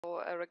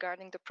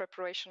Regarding the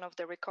preparation of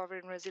the recovery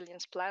and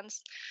resilience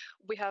plans,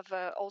 we have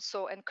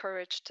also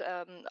encouraged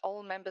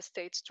all member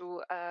states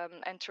to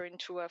enter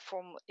into a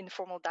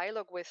informal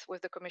dialogue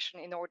with the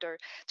Commission in order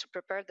to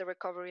prepare the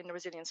recovery and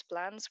resilience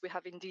plans. We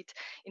have indeed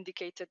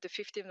indicated the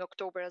 15th of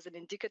October as an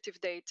indicative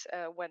date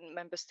when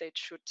member states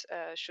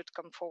should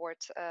come forward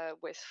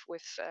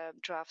with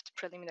draft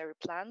preliminary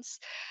plans.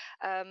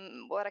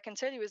 What I can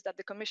tell you is that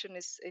the Commission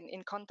is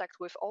in contact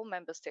with all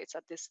member states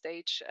at this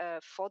stage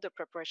for the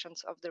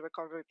preparations of the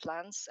recovery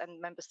plans,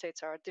 and member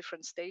states are at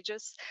different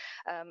stages.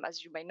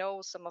 As you may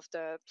know, some of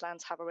the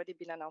plans have already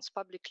been announced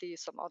publicly,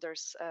 some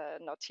others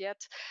not yet,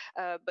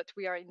 but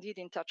we are indeed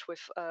in touch with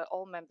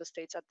all member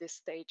states at this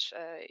stage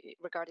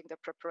regarding the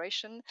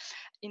preparation.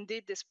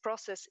 Indeed, this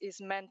process is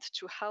meant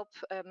to help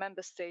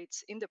member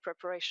states in the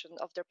preparation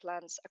of their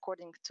plans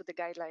according to the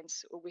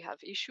guidelines we have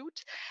issued,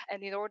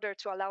 and in order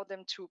to allow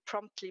them to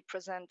promptly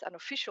present an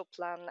official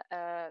plan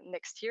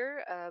next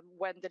year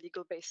when the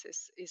legal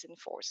basis is in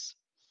force.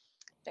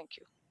 Thank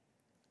you.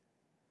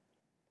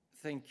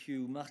 Thank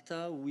you,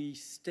 Marta. We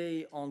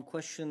stay on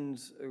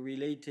questions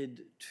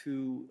related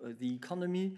to the economy.